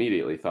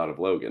immediately thought of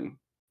Logan,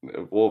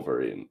 of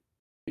Wolverine,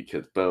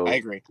 because Bo, I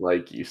agree.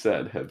 like you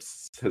said,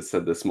 has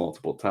said this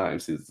multiple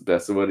times. He's the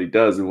best at what he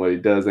does, and what he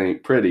does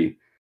ain't pretty.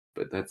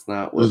 But that's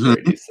not what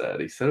Brady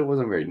said. He said it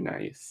wasn't very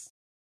nice.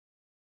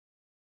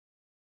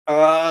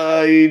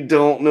 I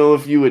don't know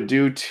if you would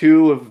do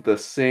two of the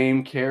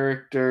same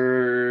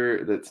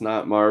character that's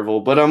not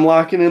Marvel, but I'm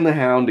locking in the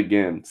Hound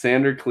again.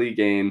 Sandor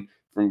Clegane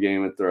from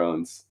Game of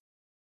Thrones.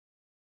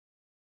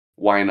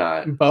 Why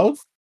not? Both?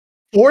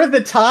 For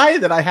the tie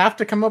that I have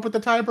to come up with the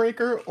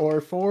tiebreaker,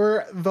 or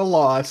for the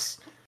loss?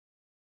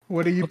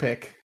 What do you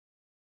pick?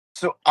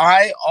 So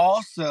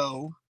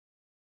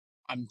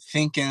I'm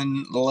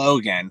thinking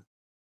Logan,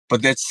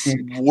 but that's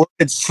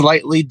worded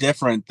slightly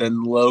different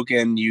than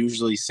Logan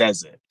usually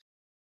says it.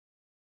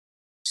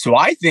 So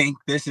I think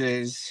this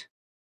is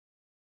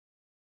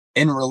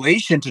in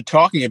relation to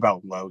talking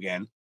about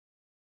Logan.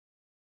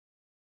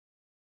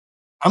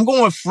 I'm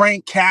going with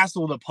Frank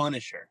Castle, the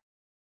Punisher.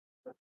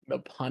 The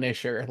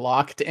Punisher,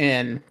 locked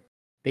in.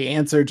 The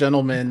answer,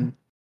 gentlemen,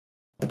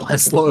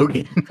 was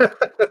Logan. That's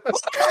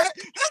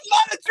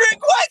not a trick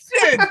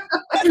question.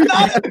 That's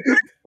not a trick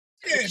question.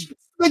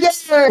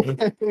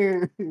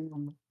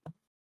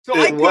 So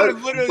I could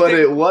have literally but said,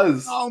 it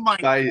was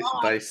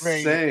by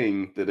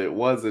saying that it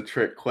was a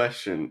trick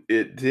question.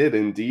 It did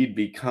indeed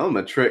become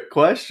a trick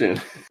question.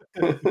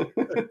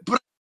 It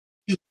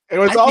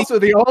was also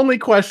the only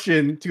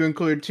question to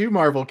include two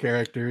Marvel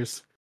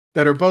characters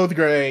that are both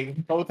gray,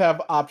 both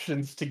have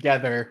options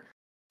together,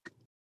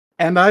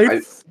 and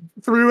I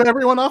threw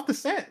everyone off the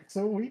scent.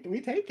 So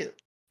we take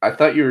it. I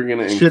thought you were going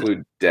to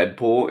include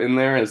Deadpool in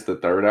there as the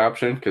third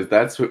option, because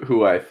that's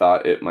who I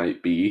thought it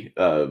might be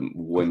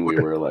when we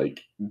were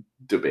like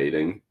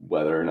debating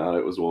whether or not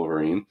it was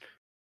Wolverine.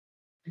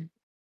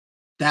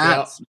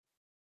 That's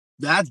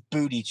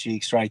booty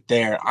cheeks right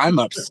there. I'm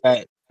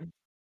upset.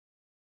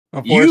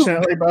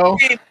 Unfortunately, Bo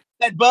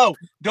said, "Bo,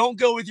 don't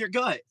go with your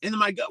gut," and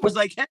my gut was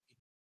like, "Hey,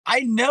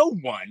 I know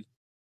one."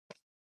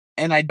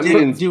 And I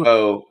didn't do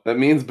it. That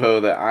means, Bo,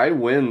 that I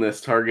win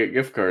this Target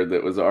gift card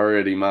that was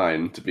already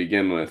mine to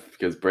begin with.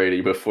 Because, Brady,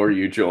 before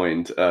you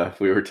joined,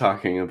 we were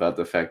talking about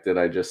the fact that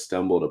I just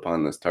stumbled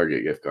upon this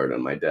Target gift card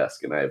on my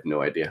desk, and I have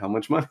no idea how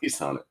much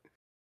money's on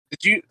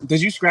it.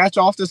 Did you scratch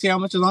off to see how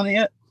much is on it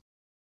yet?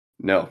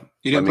 No.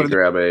 Let me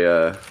grab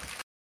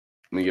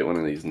let me get one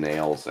of these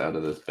nails out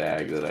of this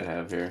bag that I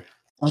have here.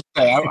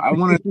 Okay, I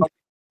want to know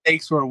the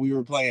stakes where we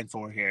were playing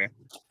for here.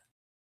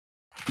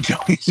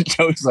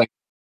 Joey's like,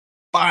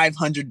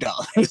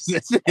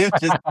 $500.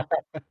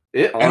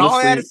 It And all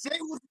I had to honestly, say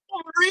was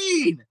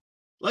Wolverine.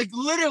 Like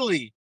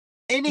literally,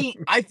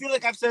 I feel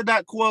like I've said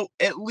that quote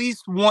at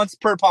least once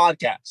per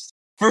podcast.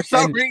 For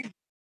some And reason,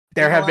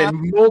 there in the have last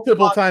been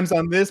multiple pod- times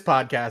on this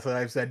podcast that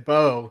I've said,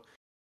 Bo,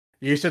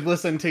 you should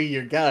listen to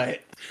your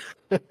gut.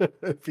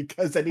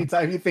 Because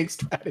anytime you think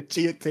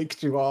strategy, it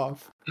takes you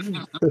off.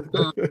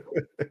 Love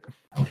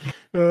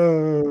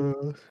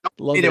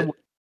It it.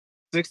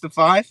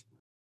 6-5.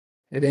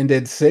 It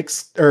ended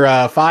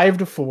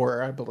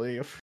 5-4, I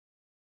believe.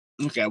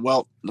 Okay,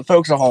 well, the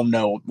folks at home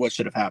know what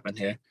should have happened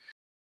here.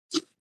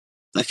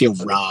 I feel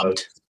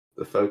robbed.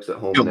 the folks at I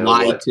home feel know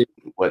lied to.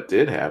 what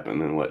did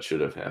happen and what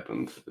should have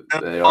happened.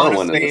 They are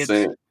one Honestly, and the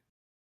same.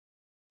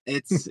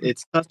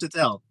 it's tough to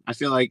tell. I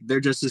feel like they're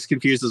just as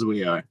confused as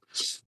we are.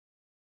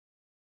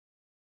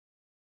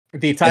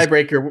 The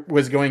tiebreaker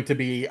was going to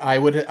be I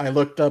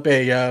looked up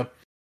a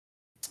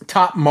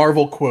top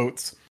Marvel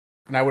quotes,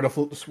 and I would have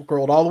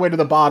scrolled all the way to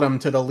the bottom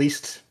to the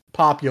least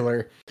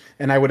popular,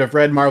 and I would have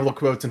read Marvel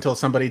quotes until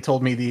somebody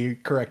told me the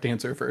correct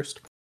answer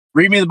first.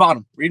 Read me the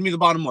bottom. Read me the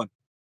bottom one.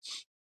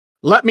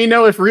 Let me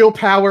know if Real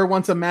Power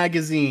wants a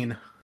magazine.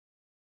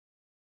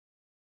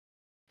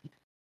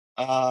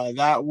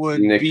 That would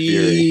Nick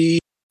be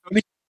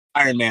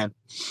Iron Man.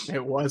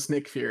 It was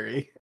Nick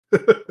Fury.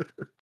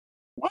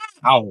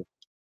 Wow,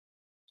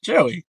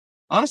 Joey.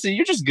 Honestly,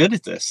 you're just good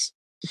at this.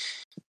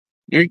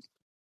 You're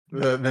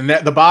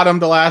The bottom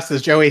to last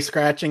is Joey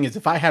scratching. Is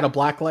if I had a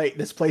black light,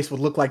 this place would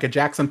look like a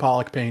Jackson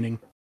Pollock painting.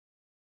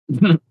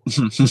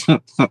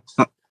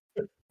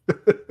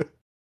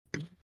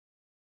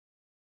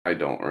 I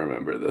don't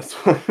remember this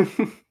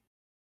one.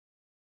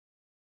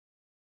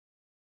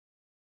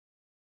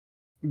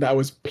 That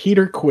was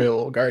Peter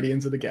Quill,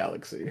 Guardians of the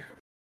Galaxy.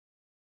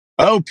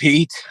 Oh,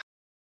 Pete.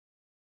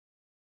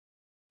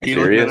 Are you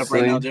looking it up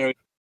right now, Seriously? Joey?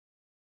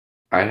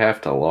 I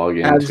have to log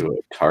into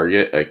a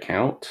Target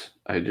account.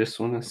 I just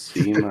want to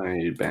see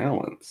my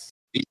balance.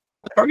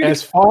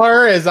 As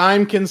far as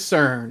I'm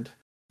concerned,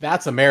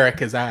 that's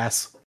America's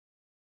ass.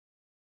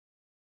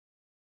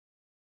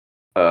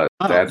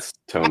 That's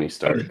Tony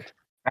Stark.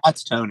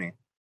 That's Tony.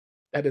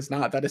 That is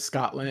not. That is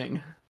Scott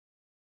Lang.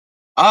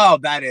 Oh,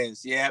 that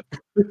is. Yep.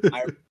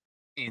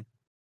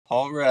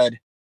 Paul Rudd.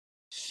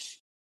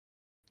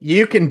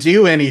 You can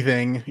do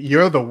anything.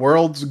 You're the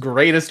world's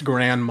greatest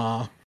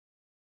grandma.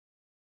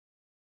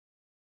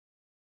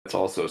 That's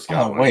also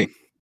Scott Lang. Wait.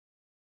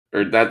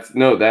 Or that's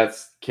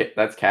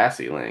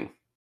Cassie Lang.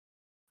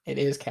 It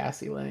is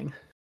Cassie Lang.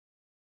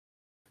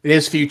 It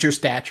is future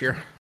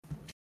stature.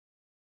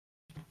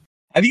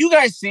 Have you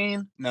guys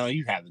seen? No,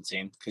 you haven't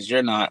seen because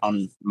you're not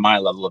on my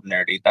level of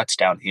nerdy. That's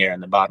down here in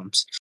the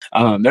bottoms.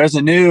 There's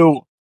a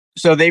new.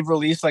 So they've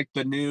released like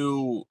the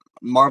new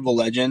Marvel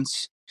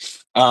Legends,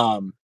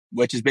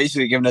 which is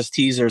basically giving us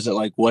teasers at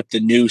like what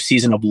the new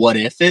season of What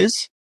If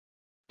is.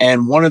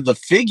 And one of the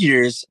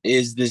figures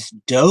is this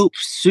dope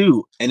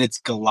suit, and it's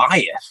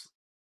Goliath.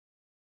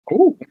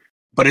 Ooh.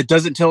 But it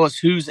doesn't tell us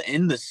who's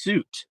in the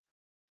suit.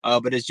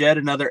 But it's yet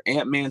another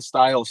Ant-Man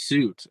style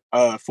suit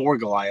for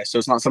Goliath. So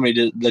it's not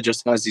somebody that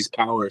just has these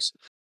powers.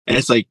 And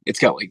it's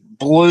got like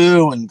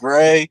blue and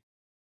gray.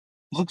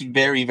 Looks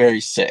very, very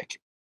sick.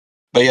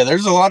 But yeah,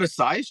 there's a lot of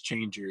size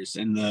changers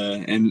in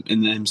the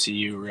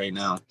MCU right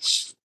now.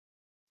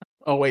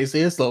 Always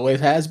is,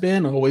 always has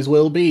been, always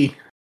will be.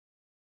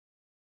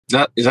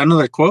 Is that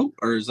another quote,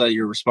 or is that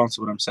your response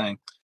to what I'm saying?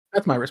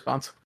 That's my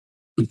response.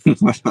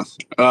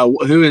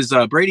 Who is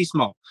Brady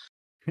Small?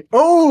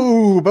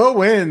 Oh, Bo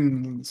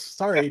wins.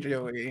 Sorry,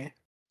 Joey.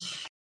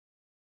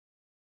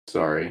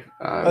 Sorry,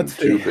 I'm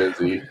too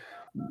busy.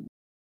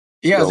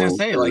 Yeah, I was gonna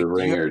say, like, the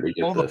ringer to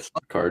get this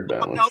card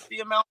balance.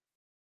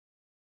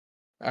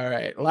 All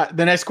right,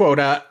 the next quote.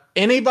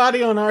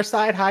 Anybody on our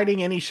side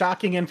hiding any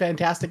shocking and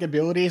fantastic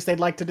abilities they'd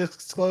like to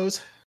disclose?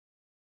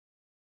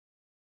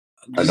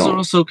 This is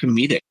also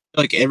comedic.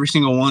 Like every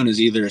single one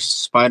is either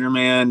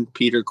Spider-Man,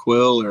 Peter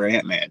Quill, or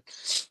Ant-Man.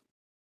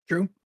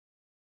 True.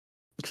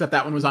 Except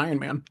that one was Iron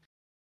Man.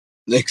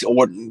 There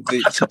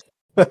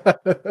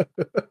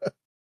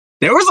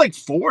was like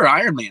 4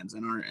 Iron Mans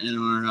in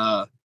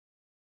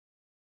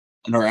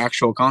our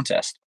actual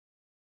contest.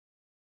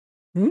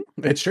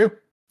 It's true.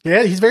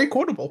 Yeah, he's very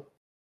quotable.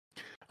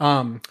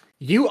 All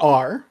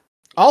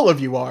of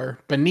you are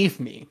beneath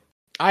me.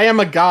 I am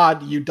a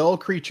god, you dull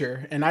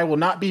creature, and I will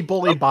not be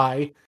bullied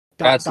by ...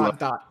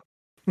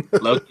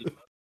 Loki.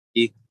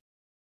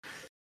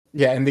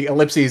 Yeah, and the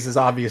ellipses is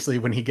obviously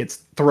when he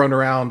gets thrown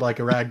around like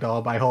a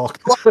ragdoll by Hulk.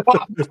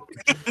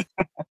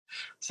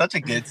 Such a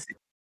good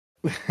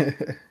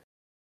scene.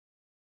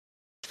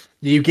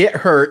 You get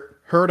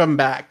hurt him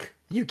back.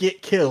 You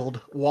get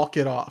killed, walk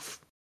it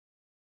off.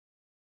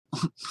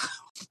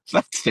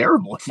 That's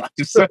terrible.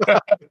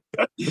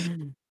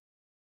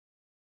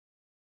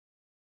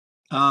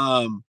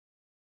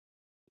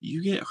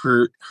 You get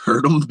hurt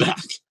them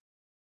back.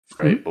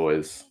 Right,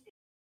 boys.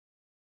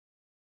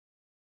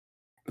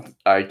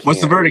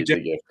 What's the verdict?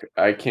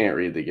 I can't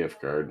read the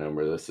gift card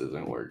number. This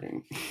isn't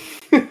working.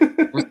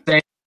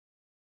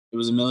 It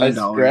was $1 I million.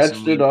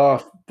 scratched it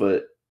off,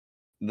 but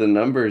the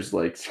numbers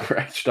like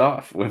scratched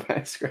off when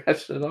I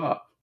scratched it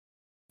off.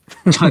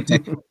 You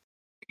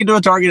can do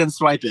a Target and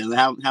swipe it.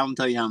 Have them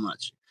tell you how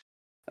much.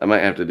 I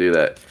might have to do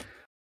that.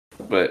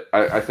 But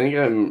I think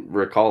I'm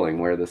recalling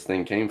where this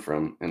thing came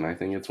from, and I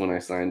think it's when I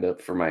signed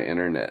up for my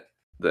internet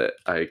that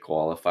I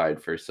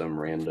qualified for some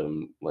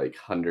random like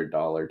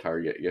 $100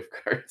 Target gift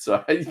card.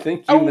 So I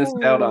think you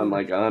missed out on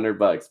like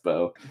 $100,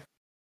 Bo.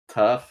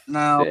 Tough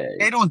No, day.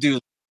 they don't do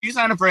that. If you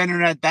sign up for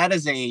internet, that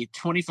is a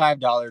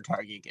 $25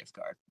 Target gift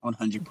card,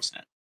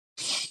 100%.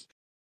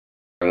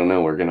 I don't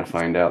know. We're gonna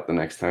find out the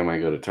next time I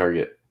go to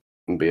Target.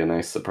 It'll be a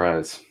nice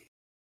surprise.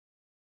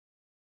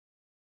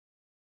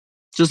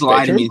 Just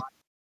lie to me,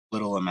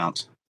 little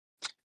amount.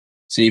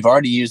 So you've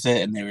already used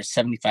it, and there was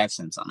 75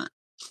 cents on it.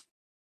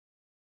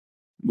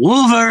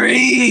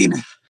 Wolverine.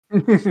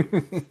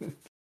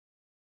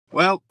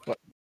 Well,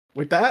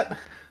 with that,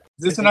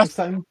 is this enough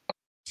time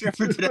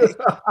for today?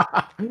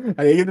 I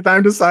think it's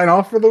time to sign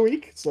off for the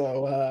week.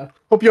 So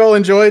hope you all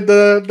enjoyed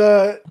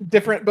the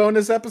different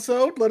bonus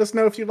episode. Let us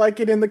know if you like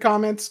it in the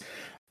comments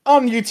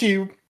on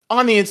YouTube,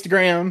 on the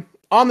Instagram,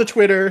 on the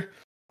Twitter,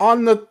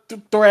 on the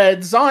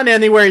threads, on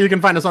anywhere you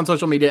can find us on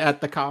social media at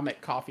the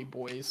Coffee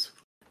Boys.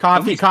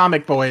 Coffee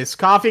Comic Boys.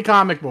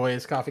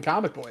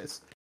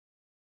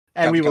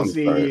 And we will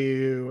see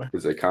you.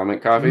 Is it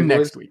Coffee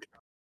next Boys? week.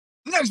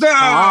 Next time!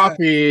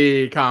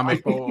 Coffee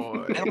Comic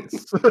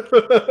Boys.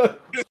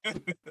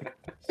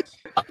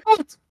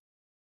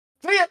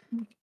 See ya.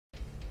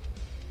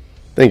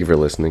 Thank you for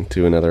listening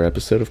to another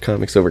episode of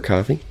Comics Over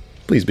Coffee.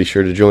 Please be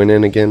sure to join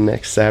in again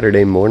next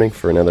Saturday morning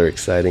for another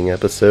exciting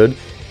episode.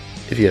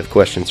 If you have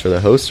questions for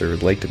the host or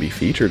would like to be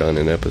featured on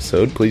an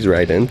episode, please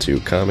write into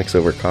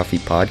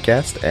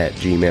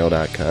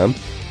comicsovercoffeepodcast@gmail.com.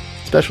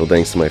 Special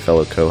thanks to my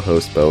fellow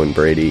co-hosts Bo and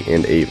Brady,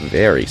 and a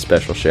very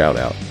special shout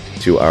out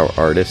to our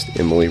artist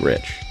Emily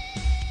Rich.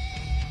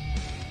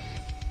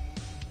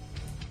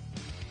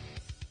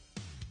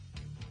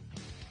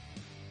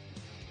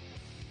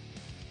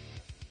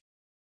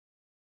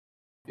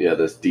 Yeah,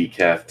 this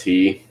decaf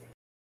tea,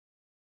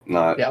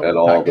 not at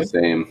all the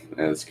same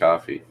as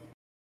coffee.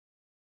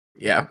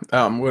 Yeah,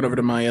 went over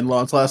to my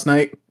in-laws last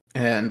night,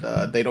 and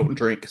they don't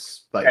drink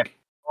like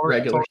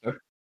regular stuff.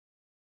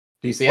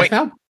 Do you see us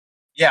now?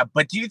 Yeah,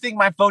 but do you think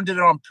my phone did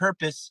it on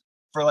purpose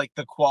for like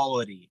the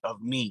quality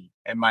of me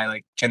and my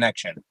like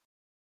connection?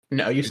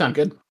 No, you sound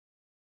good.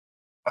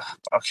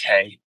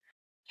 Okay,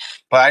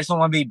 but I just don't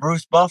want to be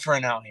Bruce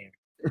Buffering out here.